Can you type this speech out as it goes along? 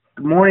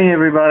Good morning,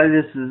 everybody.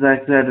 This is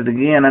Zach at it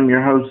again. I'm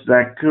your host,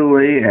 Zach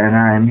Cooley, and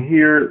I'm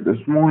here this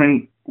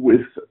morning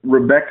with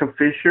Rebecca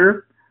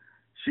Fisher.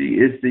 She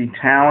is the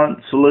Talent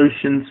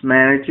Solutions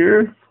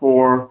Manager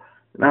for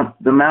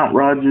the Mount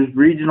Rogers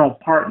Regional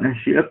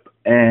Partnership,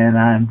 and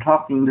I'm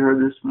talking to her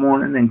this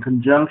morning in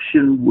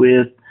conjunction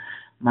with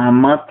my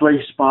monthly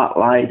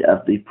spotlight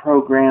of the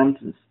programs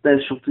and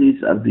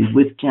specialties of the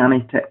Witt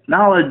County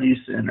Technology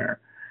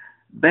Center.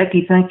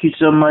 Becky, thank you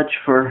so much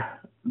for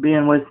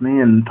being with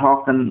me and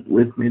talking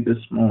with me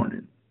this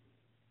morning.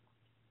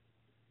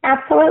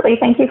 Absolutely.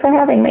 Thank you for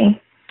having me.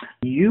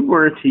 You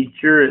were a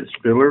teacher at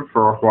Spiller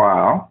for a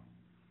while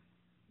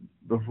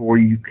before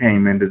you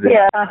came into this.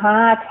 Yeah,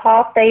 I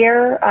taught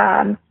there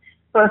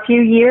for a few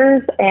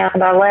years,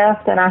 and I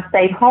left and I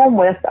stayed home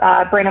with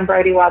Brent and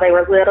Brody while they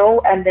were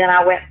little, and then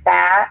I went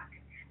back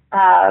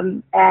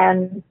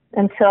and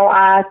until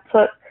I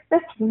took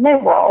this new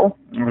role.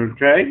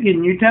 Okay.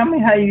 Can you tell me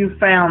how you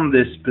found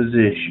this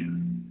position?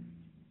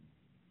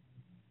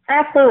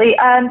 Absolutely.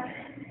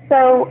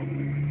 So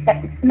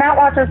Mount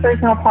Rogers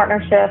Regional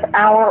Partnership,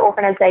 our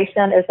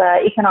organization is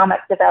an economic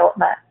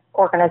development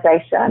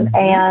organization,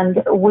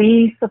 and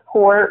we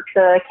support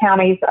the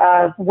counties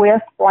of Witt,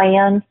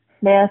 Bland,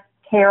 Smith,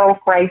 Carroll,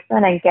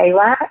 Grayson, and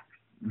Galax.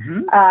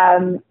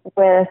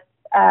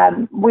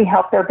 We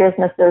help their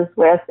businesses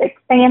with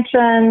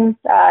expansion,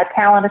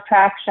 talent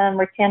attraction,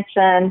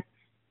 retention,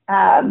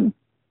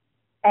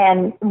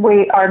 and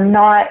we are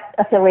not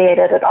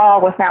affiliated at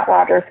all with Mount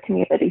Rogers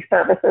Community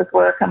Services.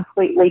 We're a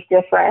completely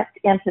different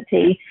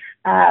entity.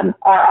 Our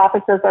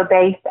offices are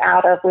based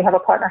out of, we have a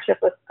partnership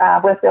with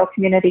Westville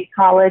Community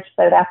College,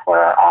 so that's where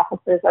our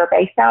offices are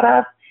based out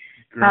of.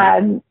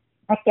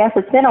 I guess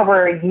it's been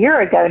over a year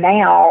ago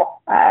now.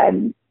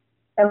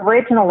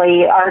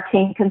 Originally, our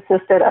team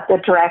consisted of the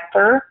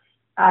director,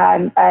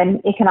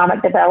 an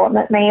economic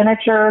development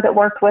manager that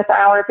worked with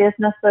our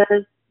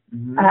businesses,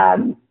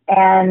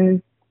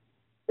 and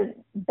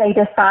they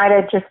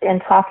decided just in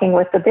talking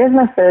with the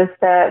businesses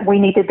that we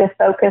needed to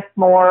focus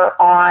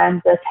more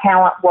on the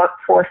talent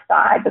workforce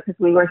side, because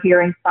we were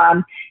hearing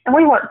from, and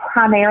we work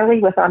primarily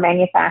with our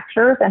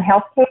manufacturers and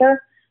healthcare,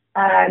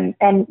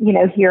 and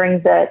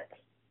hearing that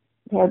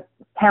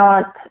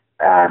talent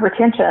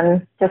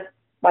retention, just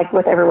like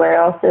with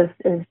everywhere else,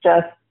 is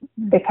just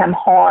become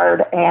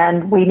hard,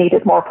 and we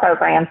needed more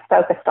programs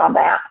focused on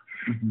that.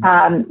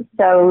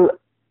 So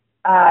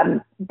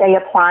they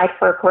applied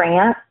for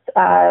grants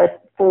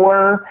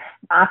for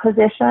my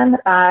position,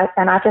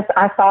 and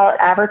I saw it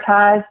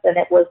advertised, and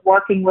it was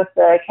working with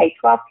the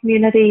K-12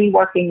 community,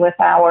 working with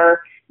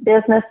our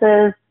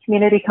businesses,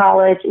 community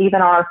college,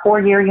 even our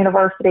four-year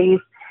universities,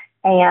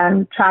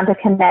 and trying to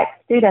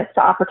connect students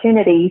to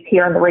opportunities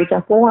here in the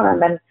region for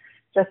them. And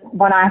just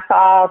when I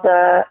saw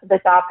the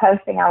job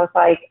posting, I was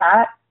like,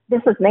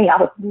 this is me. I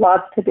would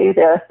love to do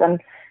this.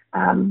 And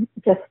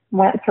just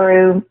went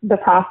through the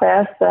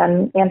process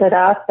and ended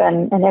up,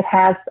 and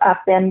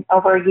I've been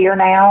over a year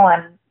now,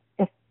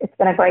 and it's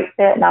been a great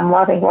fit, and I'm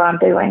loving what I'm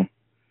doing.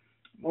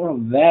 Well,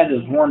 that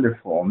is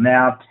wonderful.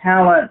 Now,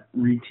 talent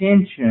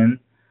retention,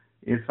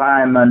 if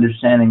I'm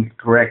understanding it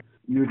correct,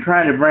 you're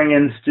trying to bring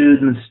in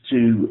students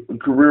to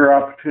career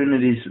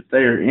opportunities that they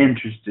are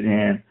interested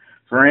in.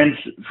 For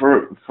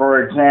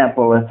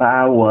example, if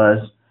I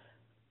was,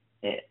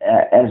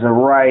 as a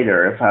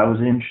writer, if I was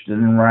interested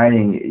in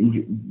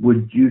writing,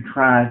 would you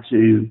try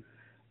to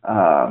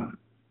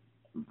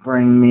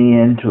bring me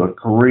into a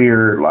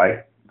career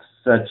like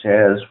such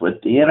as with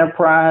the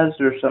enterprise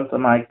or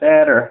something like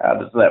that, or how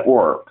does that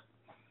work?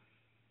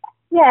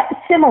 Yeah,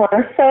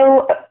 similar.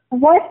 So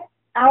what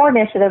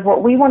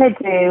we want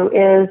to do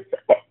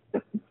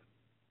is,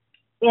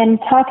 in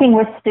talking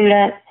with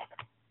students,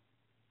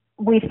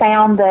 we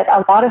found that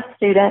a lot of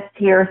students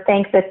here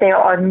think that there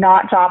are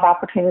not job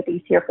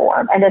opportunities here for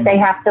them, and that they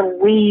have to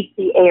leave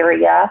the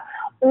area,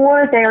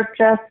 or they're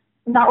just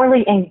not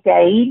really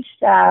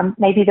engaged.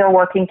 Maybe they're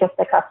working just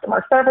a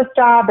customer service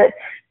job, but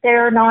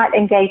they're not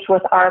engaged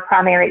with our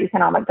primary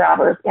economic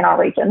drivers in our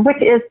region,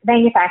 which is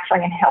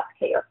manufacturing and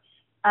healthcare.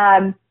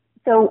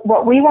 So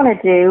what we want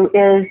to do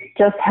is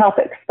just help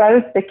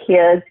expose the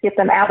kids, get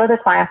them out of the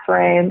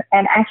classroom,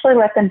 and actually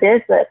let them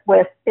visit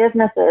with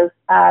businesses,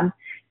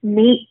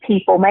 meet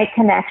people, make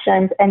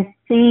connections, and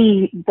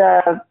see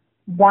the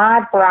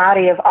wide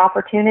variety of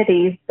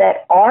opportunities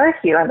that are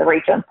here in the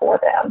region for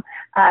them,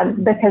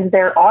 because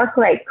there are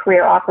great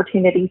career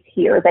opportunities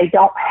here. They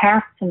don't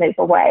have to move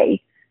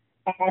away.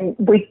 And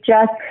we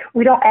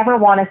don't ever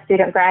want a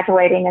student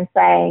graduating and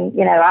saying,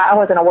 I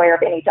wasn't aware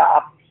of any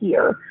jobs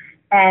here.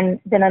 And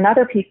then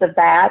another piece of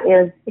that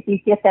is if you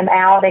get them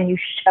out and you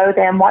show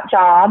them what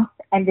jobs,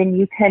 and then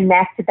you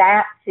connect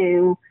that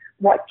to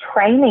what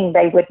training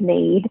they would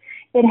need,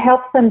 it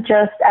helps them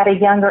just at a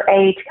younger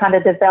age kind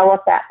of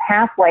develop that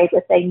pathway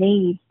that they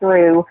need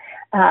through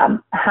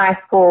high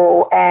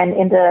school and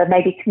into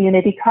maybe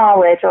community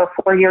college or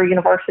four-year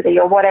university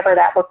or whatever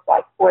that looks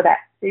like for that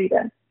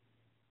student.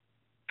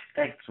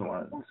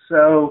 Excellent.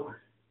 So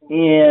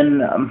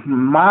in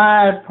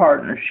my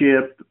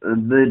partnership,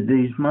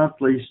 these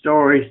monthly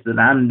stories that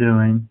I'm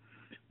doing,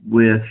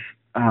 with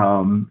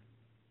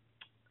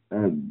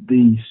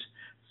these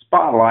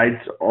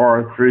spotlights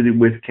are through the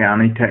With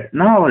County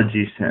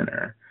Technology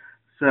Center.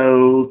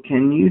 So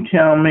can you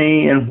tell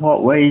me in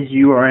what ways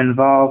you are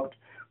involved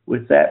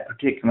with that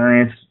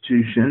particular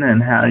institution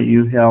and how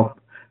you help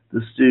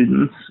the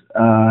students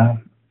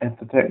at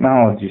the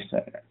Technology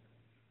Center?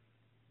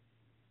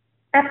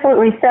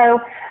 Absolutely. So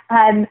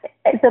as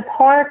a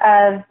part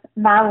of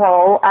my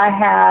role, I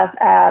have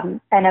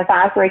an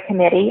advisory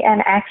committee,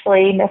 and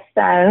actually Ms.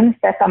 Stone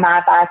sits on my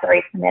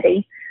advisory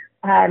committee.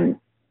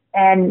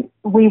 And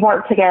we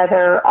work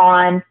together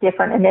on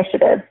different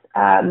initiatives.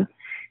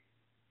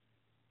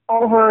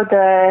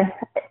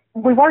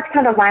 We worked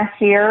kind of last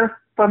year.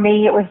 For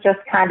me, it was just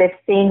kind of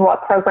seeing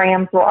what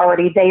programs were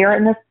already there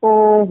in the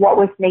school, what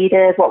was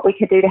needed, what we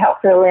could do to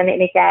help fill in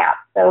any gaps.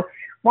 So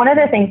one of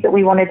the things that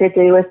we wanted to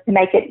do is to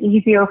make it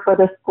easier for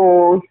the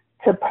schools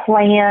to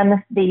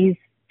plan these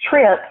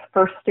trips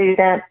for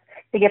students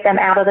to get them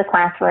out of the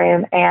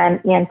classroom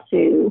and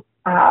into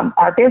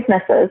our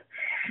businesses.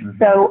 Mm-hmm.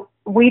 So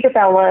we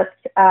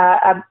developed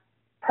a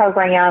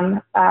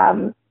program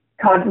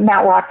called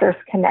Mount Rogers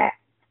Connect.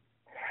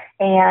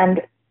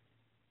 And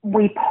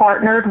we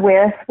partnered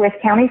with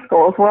county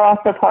schools. We're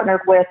also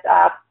partnered with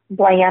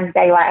Bland,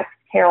 Galax,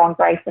 Carroll, and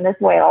Grayson as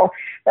well.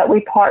 But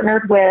we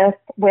partnered with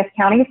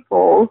county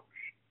schools.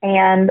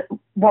 And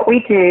what we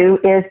do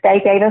is they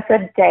gave us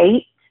a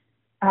date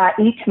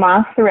each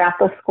month throughout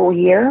the school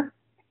year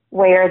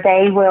where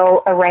they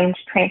will arrange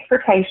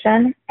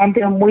transportation, and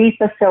then we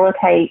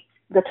facilitate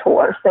the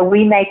tour. So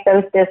we make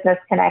those business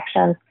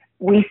connections.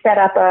 We set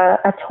up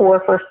a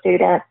tour for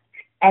students,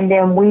 and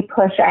then we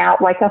push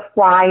out like a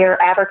flyer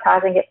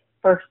advertising it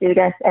for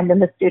students, and then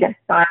the students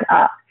sign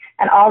up.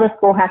 And all the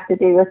school has to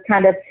do is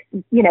kind of,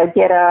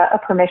 get a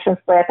permission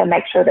slip and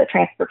make sure that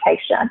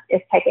transportation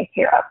is taken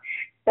care of.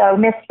 So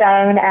Ms.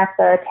 Stone at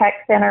the Tech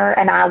Center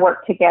and I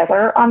work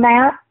together on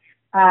that.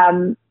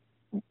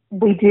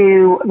 We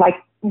do, like,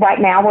 right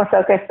now we're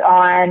focused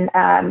on,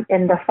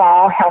 in the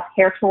fall,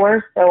 healthcare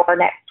tours. So our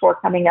next tour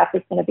coming up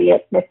is going to be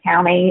at Smith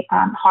County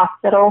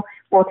Hospital.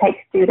 We'll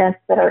take students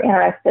that are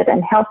interested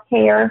in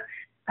healthcare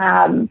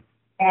and,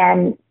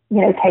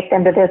 take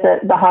them to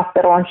visit the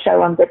hospital and show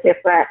them the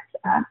different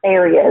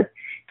areas.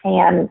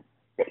 And,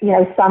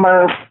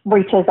 Summer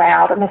reaches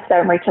out, and Ms.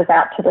 Stone reaches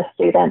out to the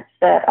students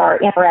that are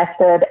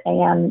interested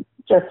and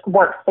just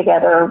works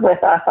together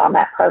with us on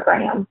that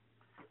program.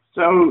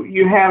 So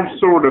you have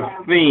sort of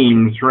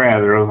themes,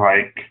 rather,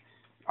 like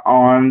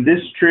on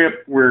this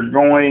trip we're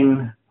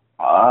going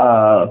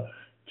to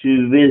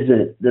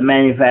visit the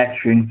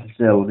manufacturing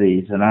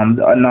facilities, and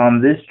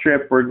on this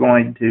trip we're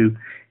going to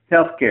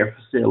healthcare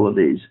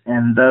facilities,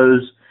 and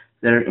those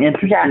that are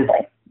interested,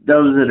 exactly.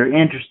 Those that are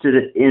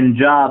interested in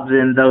jobs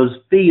in those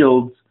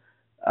fields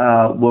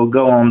will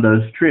go on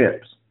those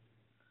trips.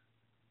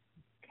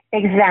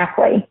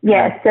 Exactly.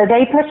 Yes. So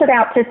they push it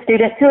out to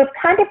students who have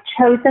kind of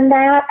chosen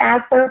that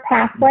as their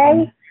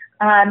pathway.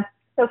 Mm-hmm.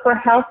 So for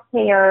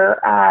healthcare,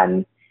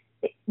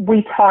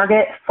 we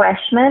target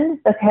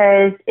freshmen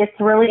because it's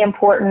really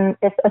important.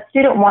 If a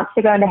student wants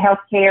to go into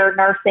healthcare,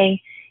 nursing,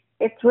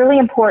 it's really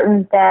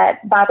important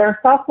that by their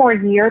sophomore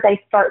year,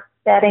 they start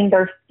setting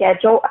their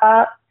schedule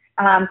up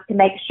to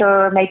make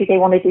sure maybe they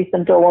want to do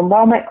some dual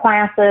enrollment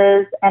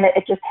classes, and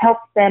it just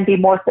helps them be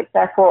more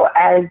successful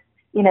as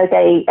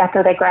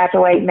after they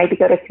graduate, maybe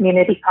go to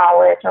community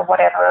college or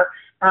whatever.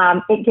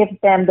 It gives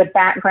them the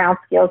background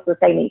skills that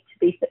they need to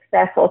be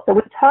successful. So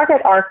we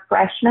target our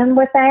freshmen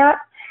with that.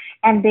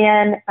 And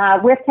then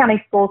With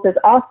County Schools is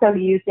also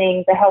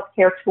using the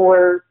healthcare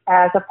tours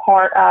as a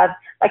part of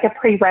like a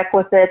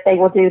prerequisite. They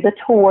will do the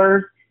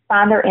tours,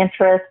 find their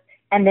interest,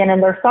 and then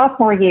in their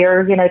sophomore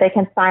year, they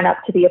can sign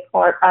up to be a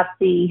part of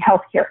the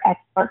Healthcare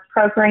Excellence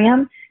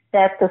Program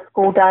that the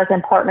school does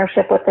in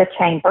partnership with the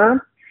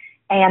chamber.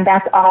 And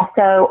that's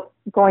also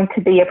going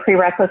to be a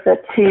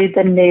prerequisite to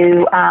the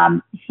new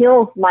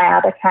Hills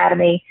Lab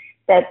Academy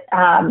that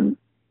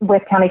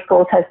With County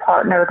Schools has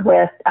partnered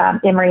with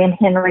Emory and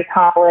Henry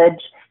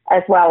College,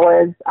 as well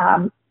as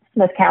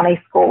Smith County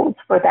Schools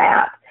for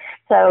that.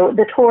 So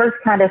the tours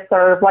kind of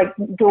serve like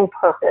dual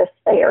purpose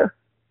there.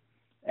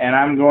 And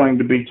I'm going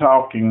to be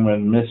talking with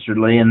Mr.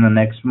 Lee in the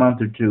next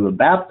month or two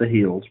about the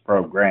Hills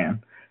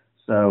program.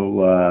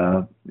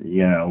 So,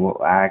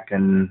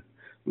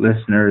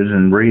 listeners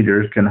and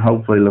readers can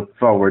hopefully look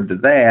forward to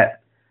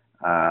that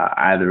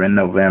either in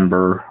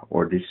November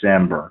or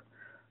December,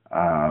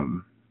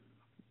 because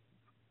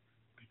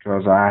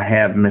I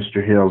have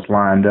Mr. Hills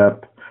lined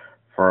up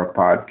for a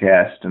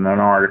podcast and an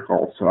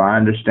article. So I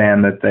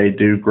understand that they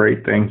do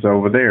great things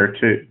over there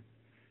too.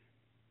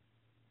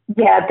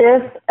 Yeah,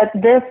 this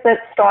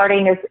that's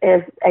starting is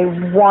a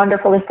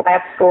wonderful. This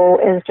lab school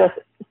is just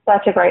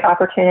such a great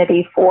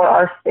opportunity for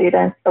our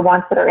students, the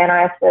ones that are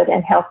interested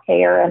in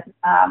healthcare,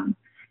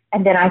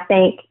 and then I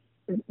think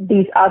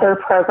these other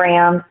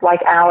programs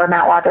like our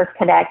Mount Rogers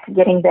Connect,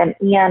 getting them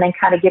in and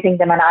kind of giving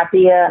them an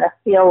idea and a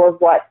feel of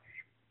what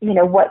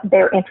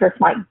their interest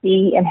might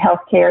be in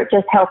healthcare. It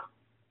just helps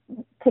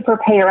to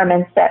prepare them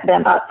and set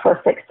them up for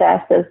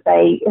success as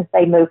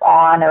they move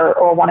on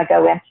or want to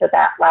go into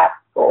that lab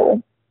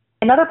school.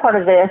 Another part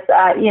of this,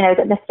 that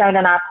Ms. Stone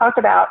and I talked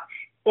about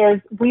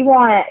is we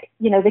want,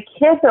 the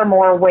kids are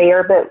more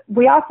aware, but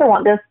we also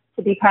want this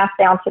to be passed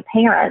down to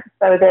parents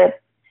so that,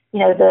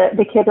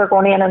 the kids are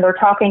going in and they're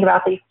talking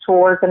about these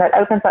tours, and it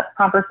opens up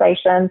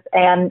conversations,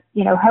 and,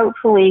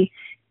 hopefully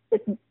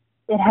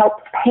it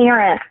helps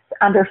parents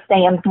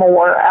understand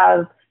more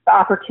of the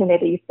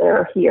opportunities that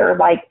are here,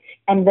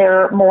 and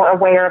they're more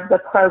aware of the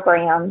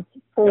programs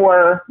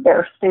for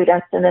their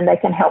students, and then they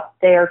can help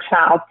their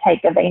child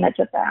take advantage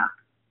of that.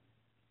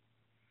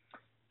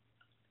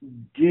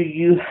 Do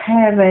you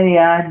have any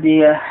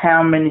idea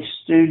how many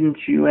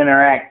students you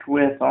interact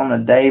with on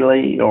a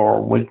daily or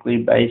weekly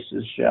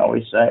basis, shall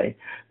we say?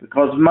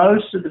 Because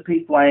most of the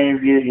people I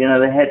interviewed,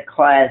 they had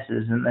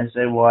classes, and they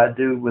say, well, I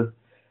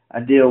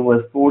deal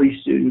with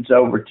 40 students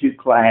over 2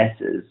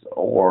 classes,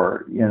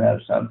 or,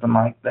 something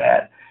like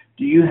that.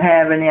 Do you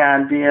have any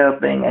idea,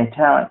 being a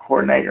talent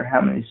coordinator,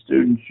 how many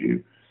students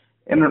you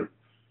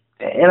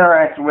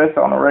interact with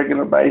on a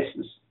regular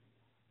basis?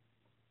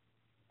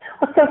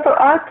 So for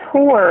our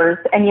tours,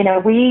 and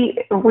we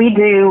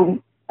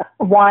do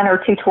 1 or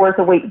 2 tours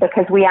a week,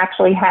 because we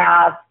actually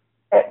have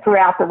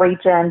throughout the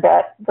region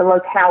that the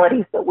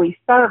localities that we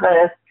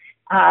service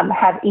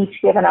have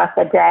each given us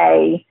a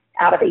day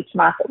out of each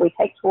month that we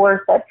take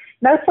tours. But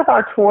most of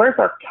our tours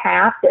are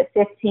capped at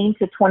 15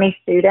 to 20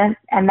 students,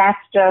 and that's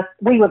just,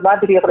 we would love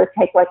to be able to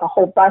take like a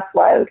whole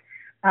busload.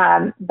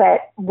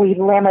 But we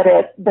limit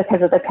it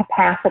because of the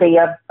capacity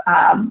of,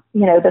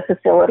 the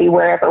facility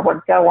wherever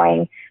we're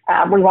going.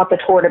 We want the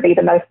tour to be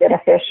the most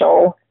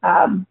beneficial,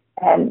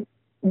 and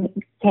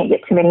can't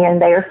get too many in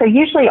there. So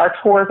usually our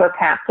tours are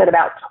capped at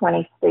about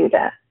 20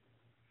 students.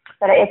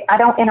 But I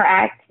don't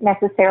interact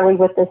necessarily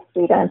with the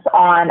students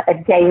on a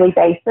daily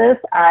basis.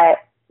 I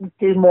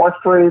do more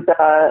through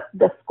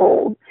the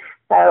schools.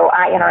 So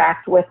I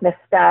interact with Ms.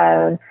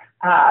 Stone,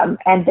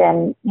 and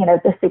then,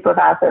 the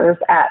supervisors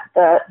at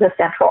the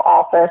central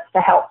office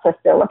to help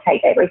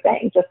facilitate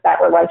everything, just that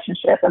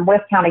relationship. And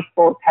with County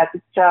Schools has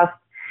just,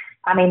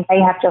 they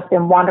have just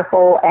been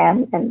wonderful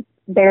and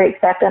very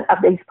acceptant of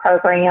these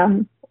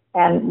programs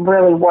and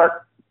really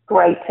work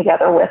great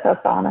together with us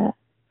on it.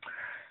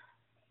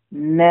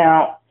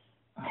 Now,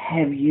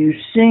 have you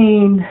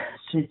seen,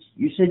 since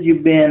you said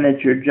you've been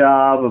at your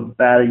job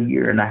about a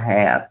year and a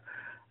half,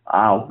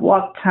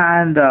 what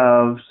kind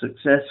of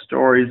success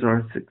stories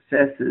or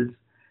successes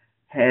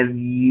have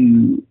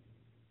you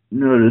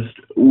noticed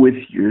with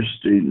your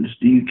students?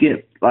 Do you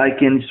get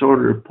like any sort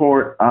of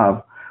report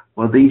of,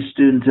 well, these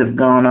students have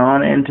gone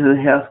on into the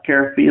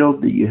healthcare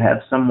field? Do you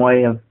have some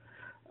way of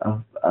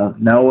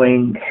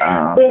knowing?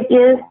 It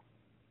is.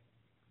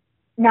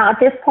 Now, at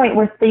this point,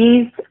 with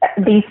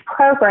these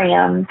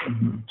programs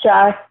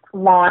just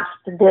launched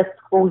this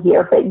school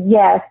year, but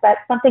yes, that's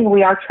something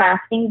we are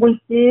tracking.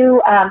 We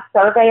do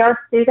survey our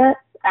students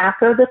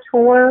after the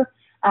tour,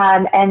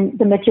 and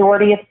the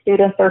majority of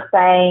students are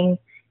saying,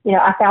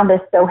 I found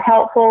this so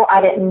helpful.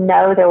 I didn't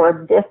know there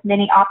were this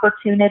many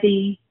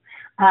opportunities.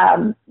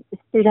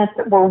 Students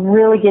were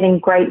really getting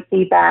great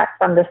feedback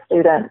from the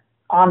students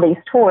on these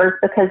tours,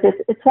 because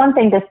it's one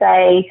thing to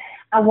say,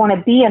 I want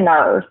to be a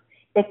nurse.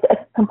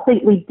 It's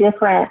completely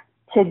different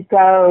to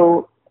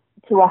go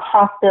to a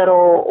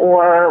hospital,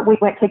 or we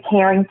went to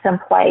Carrington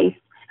Place,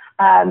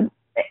 and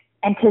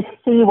to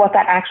see what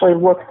that actually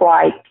looks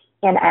like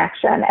in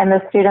action. And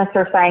the students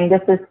are saying,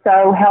 this is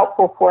so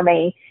helpful for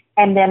me.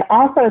 And then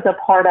also as a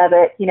part of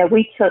it,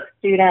 we took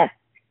students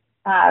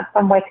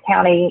from West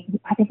County,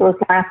 I think it was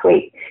last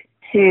week,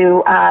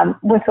 to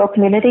Withville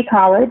Community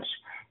College,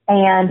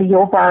 and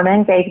Yul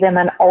Berman gave them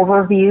an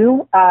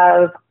overview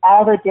of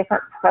all the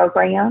different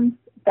programs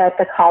that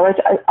the college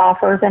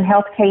offers in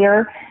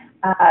healthcare.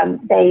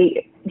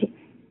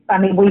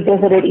 We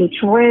visited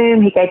each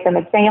room. He gave them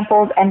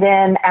examples. And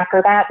then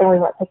after that, then we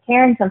went to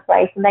Carrington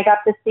Place, and they got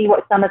to see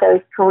what some of those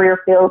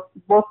career fields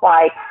look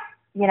like,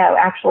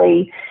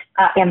 actually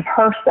in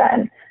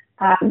person.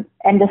 And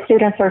the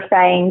students are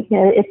saying,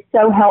 it's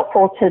so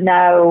helpful to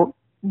know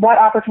what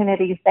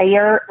opportunities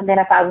there, and then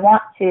if I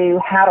want to,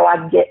 how do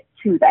I get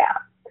to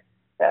that?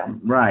 So.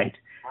 Right.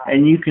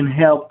 And you can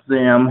help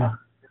them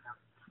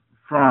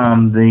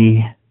from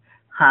the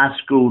high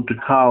school to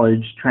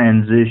college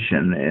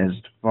transition as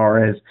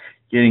far as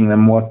getting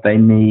them what they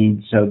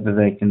need so that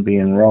they can be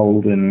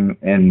enrolled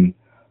in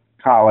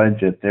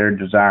college at their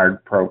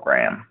desired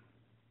program.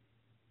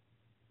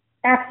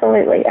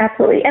 Absolutely,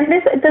 absolutely. And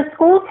the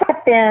schools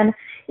have been,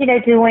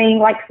 doing,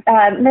 like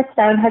Ms.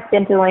 Stone has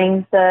been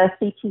doing the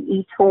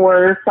CTE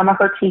tours. Some of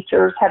her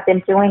teachers have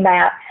been doing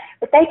that,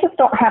 but they just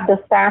don't have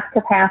the staff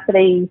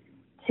capacity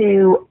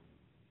to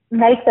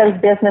make those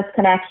business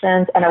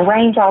connections and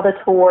arrange all the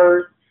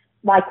tours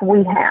like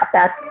we have.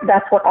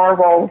 That's what our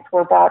roles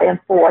were brought in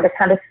for, to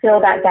kind of fill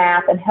that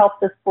gap and help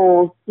the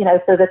schools,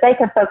 so that they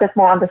can focus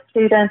more on the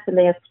students and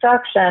the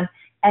instruction,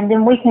 and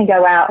then we can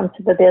go out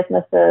into the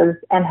businesses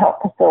and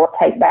help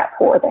facilitate that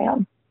for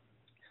them.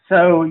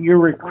 So your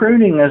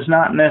recruiting is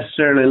not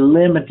necessarily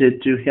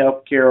limited to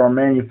healthcare or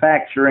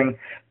manufacturing.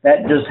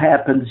 That just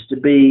happens to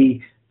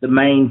be the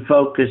main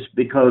focus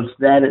because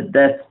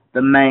that's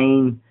the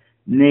main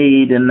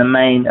need and the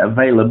main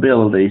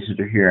availabilities that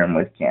are here in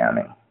Witt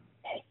County.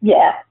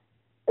 Yeah,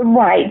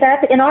 right.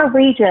 That's in our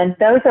region.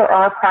 Those are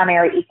our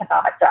primary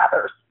economic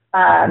drivers.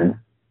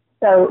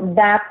 So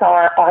that's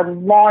our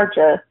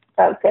largest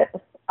focus.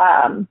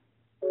 And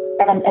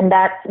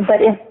that's,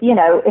 but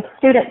if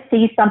students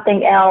see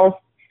something else,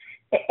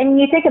 and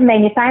you think of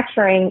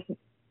manufacturing,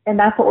 and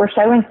that's what we're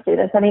showing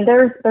students. I mean,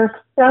 there's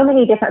so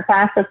many different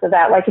facets of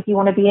that. Like if you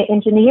want to be an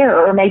engineer,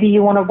 or maybe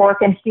you want to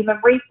work in human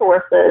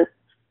resources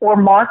or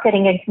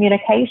marketing and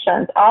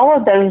communications, all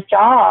of those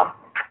jobs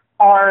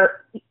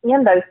are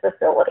in those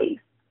facilities.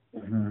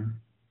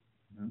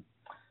 Mm-hmm.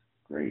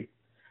 Great.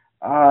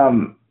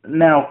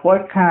 Now,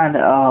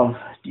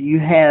 do you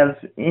have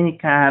any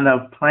kind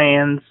of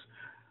plans,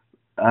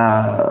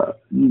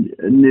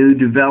 new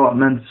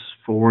developments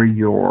for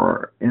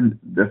in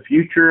the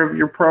future of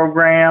your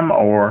program,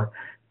 or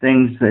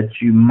things that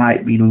you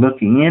might be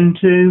looking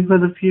into for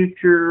the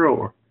future,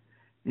 or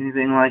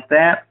anything like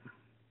that?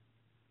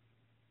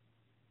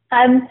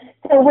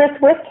 So with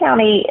Witt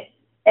County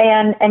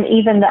and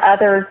even the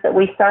others that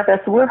we service,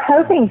 we're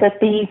hoping that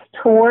these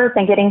tours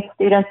and getting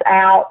students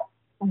out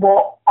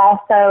will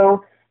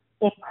also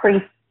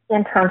increase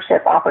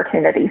internship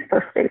opportunities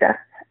for students.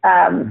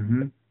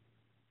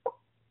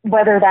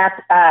 Whether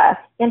that's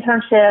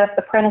internship,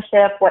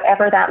 apprenticeship,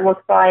 whatever that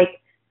looks like.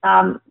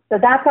 So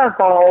that's our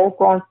goal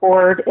going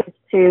forward, is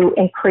to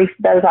increase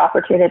those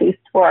opportunities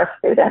for our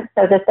students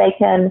so that they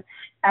can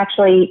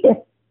actually,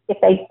 if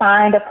they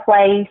find a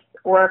place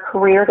or a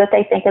career that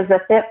they think is a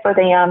fit for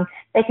them,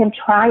 they can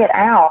try it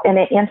out in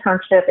an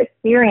internship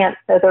experience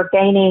so they're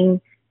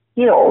gaining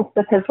skills.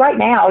 Because right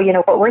now,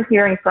 what we're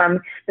hearing from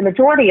the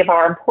majority of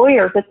our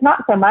employers, it's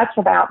not so much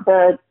about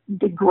the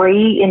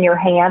degree in your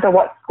hand or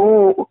what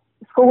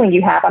schooling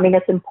you have. I mean,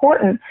 it's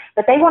important,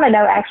 but they want to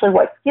know actually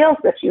what skills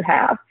that you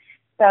have.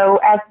 So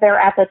as they're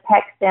at the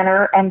tech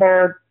center and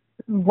they're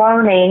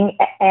learning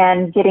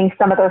and getting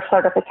some of their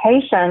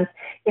certifications,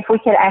 if we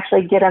could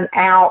actually get them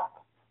out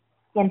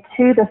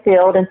into the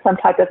field in some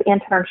type of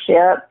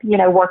internship,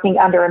 working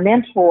under a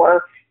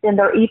mentor, then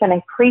they're even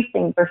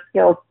increasing their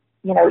skills,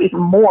 even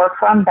more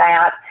from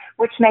that,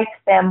 which makes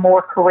them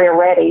more career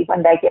ready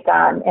when they get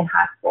done in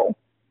high school.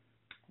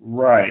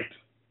 Right.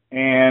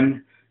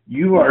 And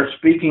you are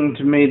speaking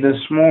to me this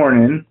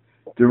morning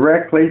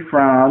directly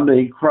from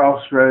the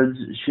Crossroads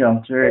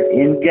Shelter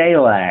in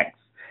Galax.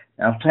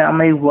 Now tell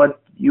me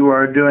what you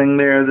are doing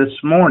there this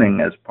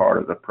morning as part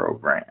of the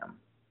program.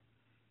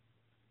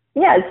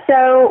 Yeah,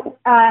 so,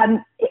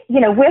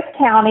 Witt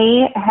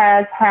County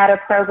has had a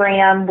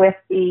program with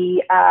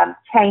the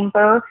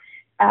Chamber.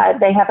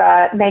 They have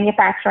a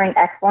manufacturing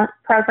excellence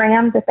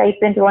program that they've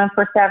been doing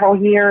for several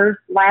years.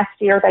 Last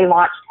year, they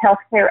launched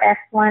healthcare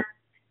excellence.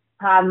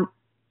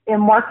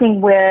 In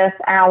working with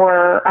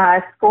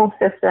our school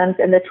systems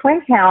in the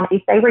Twin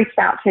Counties, they reached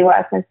out to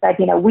us and said,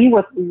 we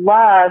would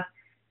love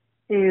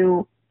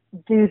to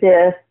do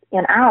this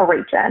in our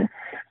region.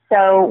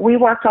 So we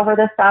worked over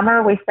the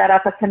summer. We set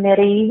up a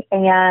committee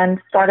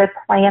and started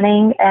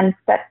planning. And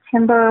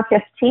September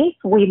 15th,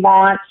 we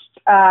launched,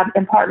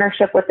 in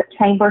partnership with the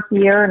Chamber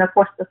here and, of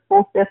course, the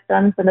school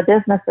systems and the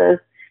businesses,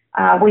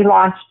 we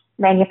launched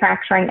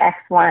manufacturing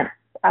excellence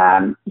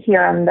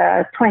here in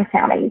the Twin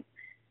Counties.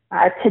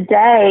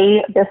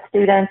 Today, the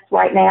students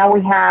right now,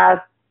 we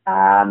have,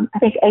 I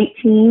think,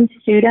 18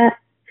 students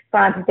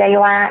from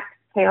Galax,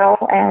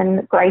 Carroll,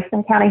 and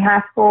Grayson County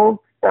High Schools.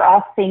 They're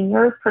all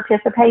seniors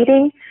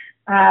participating.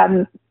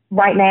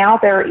 Right now,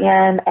 they're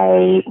in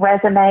a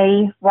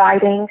resume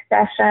writing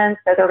session,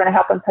 so they're going to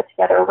help them put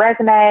together a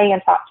resume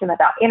and talk to them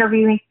about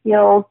interviewing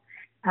skills.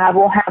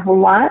 We'll have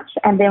lunch,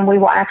 and then we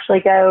will actually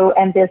go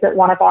and visit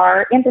one of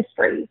our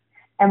industries.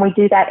 And we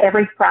do that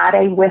every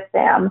Friday with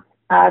them.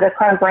 The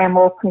program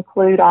will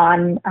conclude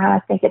on, I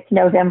think it's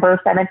November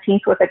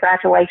 17th with a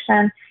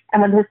graduation.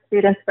 And when the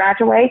students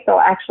graduate, they'll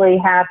actually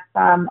have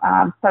some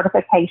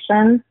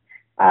certifications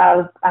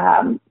of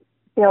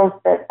skills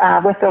that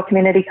Westfield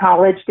Community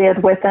College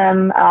did with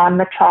them on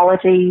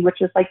metrology,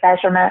 which is like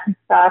measurement and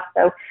stuff.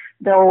 So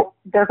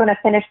they're going to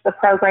finish the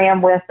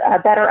program with a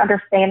better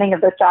understanding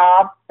of the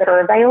jobs that are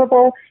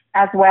available,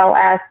 as well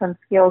as some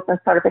skills and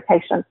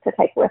certifications to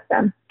take with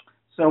them.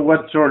 So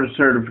what sort of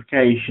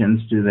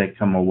certifications do they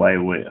come away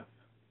with?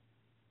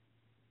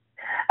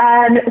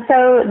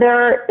 So there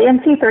are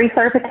NC3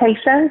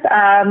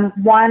 certifications.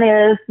 One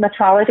is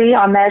metrology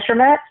on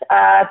measurement.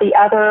 The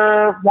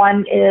other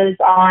one is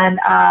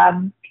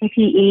on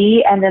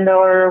PPE, and then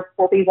there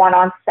will be one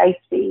on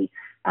safety.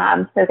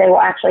 So they will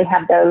actually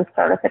have those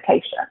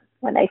certifications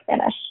when they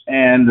finish.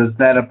 And does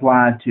that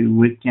apply to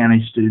Witt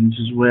County students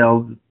as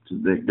well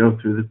that go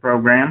through the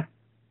program?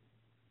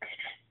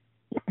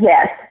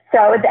 Yes.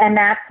 So, and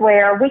that's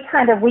where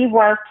we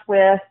worked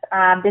with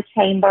the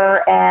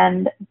Chamber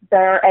and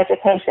their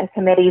education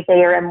committee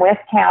there in Witt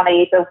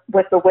County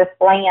with the Witt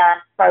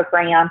Bland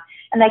program.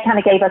 and they kind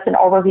of gave us an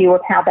overview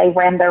of how they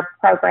ran their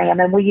program,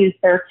 and we used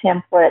their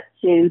template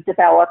to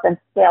develop and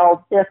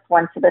scale this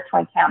one to the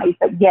Twin Counties.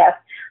 But yes,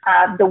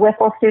 the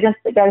WIFL students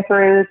that go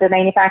through the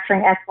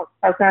Manufacturing Excellence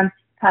Program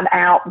come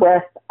out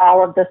with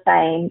all of the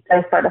same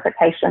those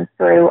certifications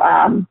through,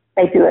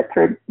 they do it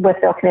through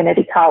Whitfield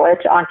Community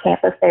College on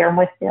campus there in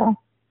Whitfield.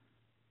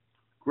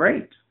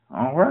 Great.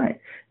 All right.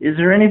 Is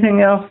there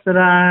anything else that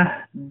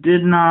I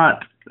did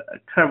not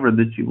cover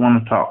that you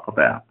want to talk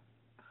about?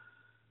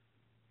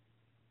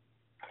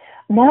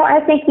 No, I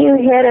think you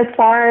hit, as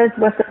far as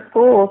with the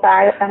schools,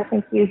 I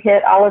think you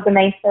hit all of the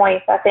main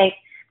points. I think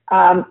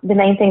the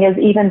main thing is,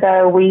 even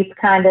though we've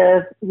kind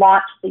of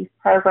launched these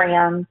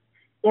programs,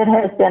 it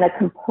has been a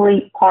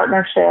complete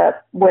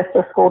partnership with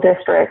the school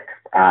districts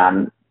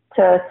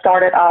to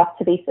start it off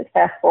to be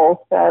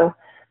successful. So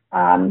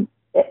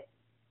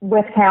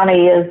Wythe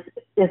County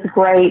is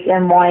great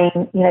in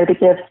wanting, to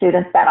give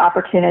students that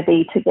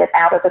opportunity to get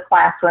out of the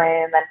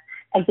classroom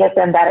and give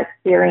them that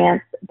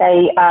experience.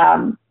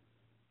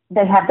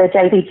 They have the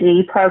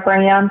JVG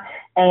program,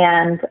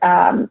 and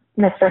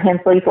Mr.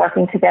 Hensley's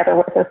working together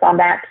with us on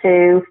that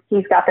too.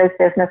 He's got those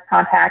business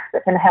contacts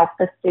that can help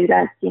the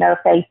students, if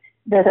they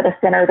visit a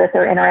center that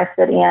they're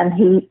interested in.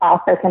 He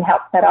also can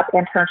help set up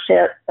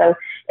internships. So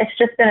it's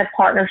just been a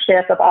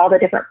partnership of all the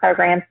different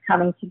programs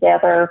coming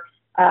together,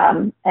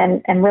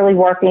 and really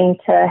working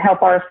to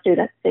help our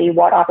students see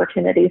what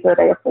opportunities are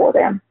there for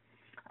them.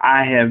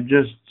 I have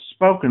just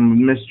spoken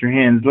with Mr.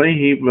 Hensley.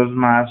 He was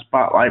my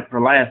spotlight for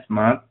last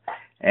month,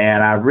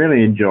 and I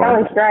really enjoyed it.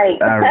 Oh, it's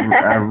great.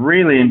 I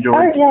really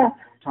enjoyed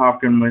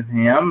talking with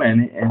him,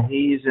 and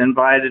he's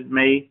invited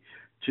me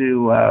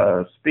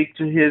to speak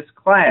to his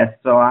class.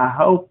 So I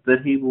hope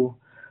that he will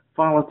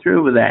follow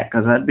through with that,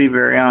 because I'd be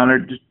very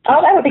honored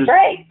that would be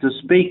great. to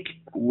speak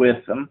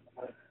with them.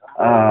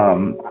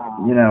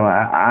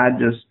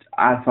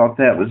 I thought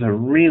that was a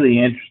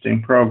really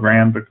interesting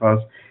program, because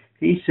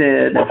he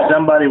said if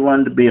somebody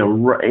wanted to be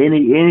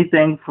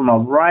anything from a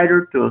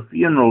writer to a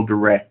funeral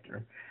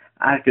director,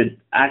 I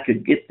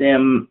could get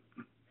them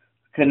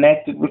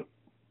connected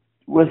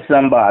with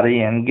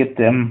somebody and get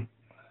them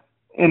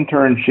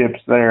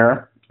internships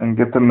there and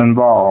get them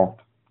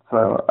involved.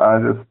 So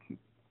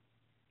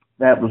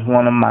that was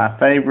one of my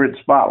favorite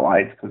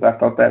spotlights, because I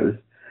thought that was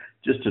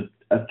just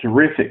a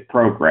terrific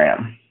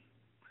program.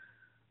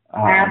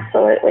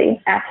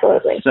 Absolutely.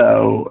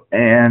 So,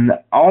 and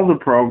all the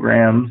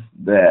programs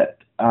that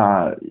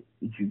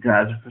you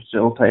guys are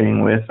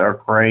facilitating with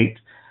are great.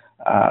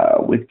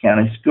 Wythe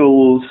County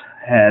Schools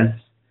has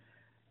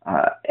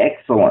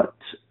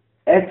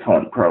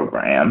excellent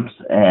programs,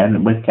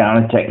 and Wythe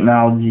County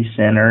Technology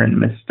Center and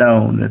Miss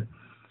Stone.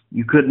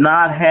 You could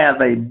not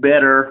have a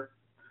better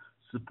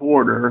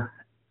supporter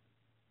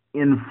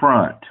in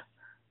front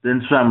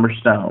than Summer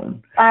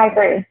Stone. I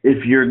agree.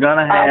 If you're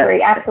gonna have, I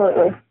agree,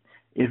 absolutely.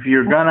 If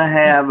you're gonna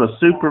have a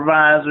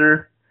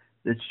supervisor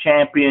that's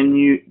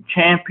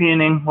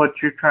championing what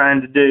you're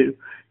trying to do,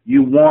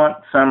 you want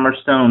Summer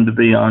Stone to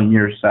be on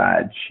your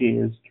side. She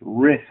is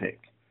terrific,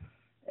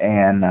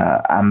 and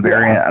I'm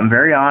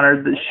very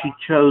honored that she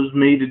chose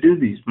me to do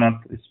these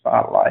monthly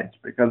spotlights,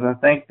 because I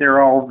think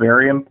they're all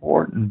very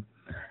important.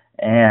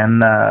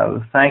 And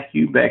thank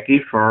you,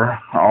 Becky, for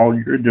all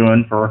you're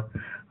doing for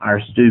our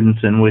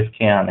students in Wythe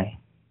County.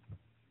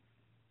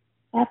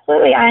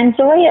 Absolutely, I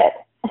enjoy it.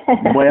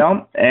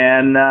 Well,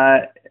 and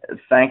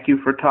thank you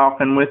for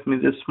talking with me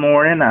this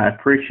morning. I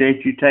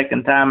appreciate you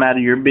taking time out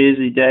of your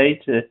busy day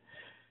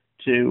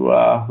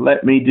to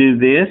let me do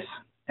this.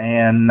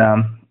 And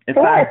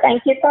Sure,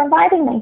 thank you for inviting me.